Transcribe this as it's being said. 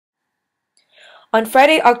On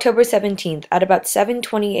Friday, October 17th, at about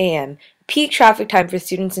 7:20 a.m., peak traffic time for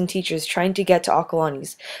students and teachers trying to get to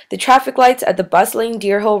Occolani's, the traffic lights at the bustling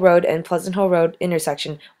Deer Hill Road and Pleasant Hill Road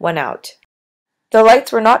intersection went out. The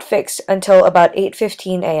lights were not fixed until about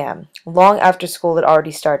 8:15 a.m., long after school had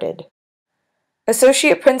already started.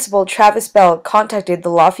 Associate Principal Travis Bell contacted the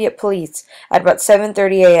Lafayette police at about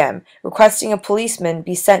 7:30 a.m., requesting a policeman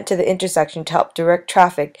be sent to the intersection to help direct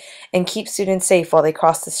traffic and keep students safe while they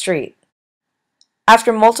crossed the street.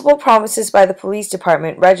 After multiple promises by the police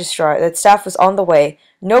department registrar that staff was on the way,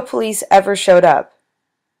 no police ever showed up.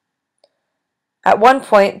 At one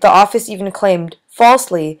point, the office even claimed,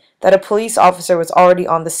 falsely, that a police officer was already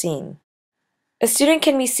on the scene. A student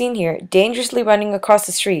can be seen here, dangerously running across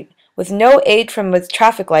the street, with no aid from a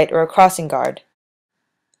traffic light or a crossing guard.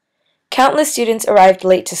 Countless students arrived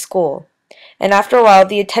late to school, and after a while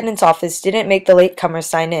the attendance office didn't make the latecomers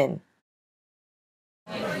sign in.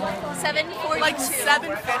 7:42. Like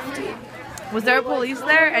 7:50. Was there a police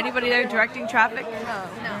there? Anybody there directing traffic?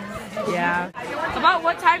 No. Yeah. About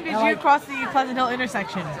what time did you cross the Pleasant Hill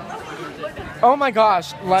intersection? Oh my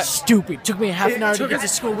gosh. Stupid. Took me half an hour to get to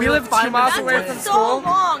school. We live 2 miles away from So school.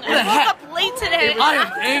 long. I woke up late today. I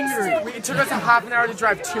am angry. It took us a half an hour to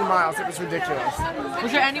drive 2 miles. It was ridiculous.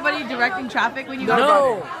 Was there anybody directing traffic when you got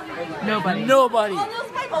No. Nobody. Nobody.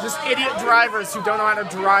 Just idiot drivers who don't know how to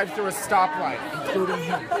drive through a stoplight. Including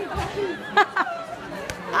him.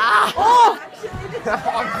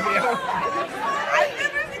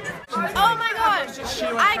 Oh my gosh!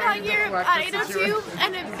 I got here at 8:02,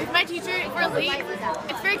 and if my teacher, if we're late,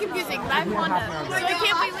 it's very confusing. But I'm Honda, so I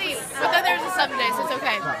can't be late. But then there's a Sunday, so it's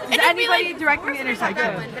okay. Is anybody directing the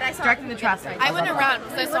intersection? Directing the traffic? I went around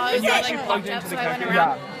because I saw it was like blocked up, so I went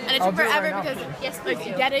around. And it took forever because like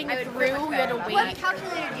getting through, we had to wait. What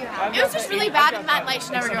calculator do you have? It was just really bad, and that light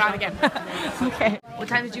should never go out again. Okay. What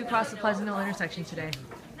time did you cross the Pleasant Hill intersection today?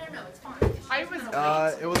 It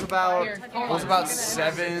was about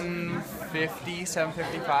 7:50,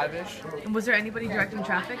 7:55-ish. And was there anybody directing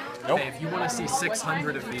traffic? Nope. Hey, if you want to see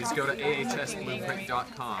 600 of these, go to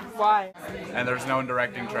ahsblueprint.com. Why? And there's no one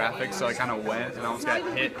directing traffic, so I kind of went and almost got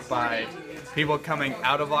hit by people coming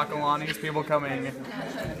out of Occolani's, people coming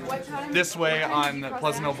this way on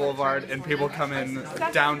Pleasant Hill Boulevard, and people coming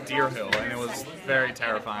down Deer Hill, and it was very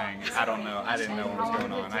terrifying. I don't know. I didn't know what was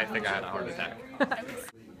going on. I think I had a heart attack.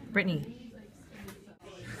 Brittany.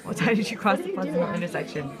 What time did you cross the Pleasant Hill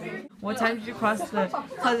intersection? What time did you cross the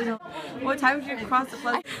Pleasant Hill? What time did you cross the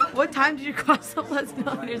Pleasant? What time did you cross the Pleasant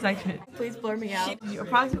Hill intersection? Please blur me out.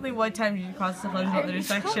 Approximately what time did you cross the Pleasant Hill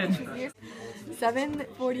intersection?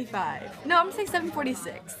 7:45. No, I'm gonna say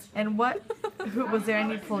 7:46. And was there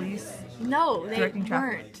any police? No, they directing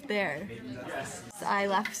traffic? weren't there. So I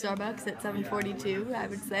left Starbucks at 7:42. I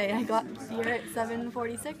would say I got here at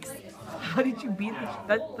 7:46. How did you beat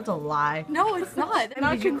that's a lie. No, it's not.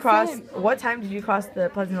 What time did you cross the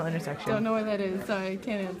Pleasant Hill intersection? Don't know where that is. Sorry,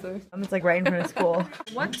 can't answer. It's like right in front of school.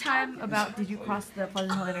 What time about did you cross the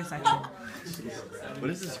Pleasant Hill intersection? What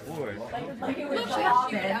is this for?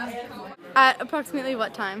 At approximately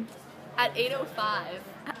what time? At 8:05,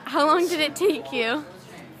 How long did it take you?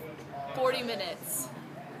 40 minutes,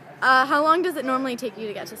 How long does it normally take you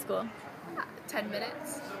to get to school? 10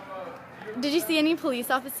 minutes. Did you see any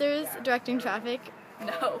police officers directing traffic?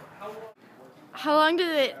 No. How long did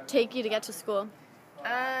it take you to get to school?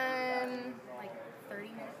 Like 30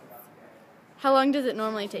 minutes. How long does it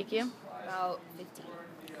normally take you? About 15.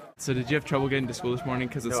 So did you have trouble getting to school this morning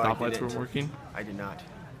because the stoplights weren't working? I did not.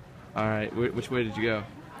 All right, which way did you go?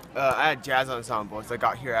 I had jazz ensemble, so I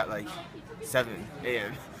got here at like 7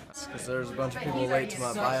 a.m. Because there was a bunch of people late to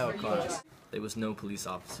my bio class. There was no police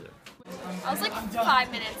officer. I was like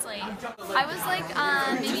 5 minutes late. I was like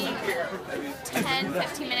maybe 10,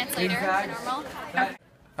 15 minutes later than normal.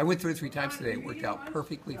 I went through it 3 times today. It worked out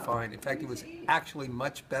perfectly fine. In fact, it was actually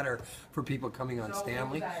much better for people coming on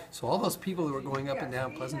Stanley. So all those people who were going up and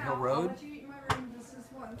down Pleasant Hill Road,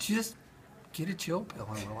 just get a chill pill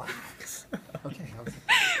and relax. Okay.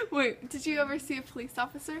 Wait, did you ever see a police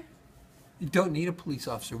officer? You don't need a police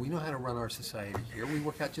officer. We know how to run our society here. We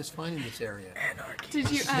work out just fine in this area. Anarchy. Did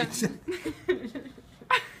you?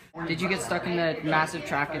 Did you get stuck in the massive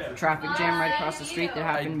traffic jam right across the street that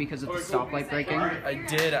happened because of the stoplight breaking? I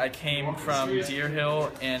did. I came from Deer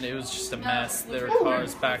Hill, and it was just a mess. There were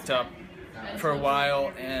cars backed up for a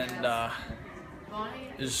while, and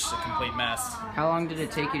it was just a complete mess. How long did it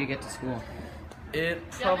take you to get to school? It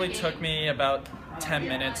probably took me about 10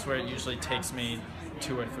 minutes, where it usually takes me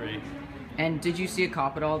 2 or 3. And did you see a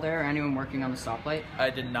cop at all there, or anyone working on the stoplight? I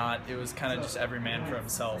did not. It was kind of just every man for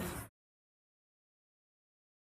himself.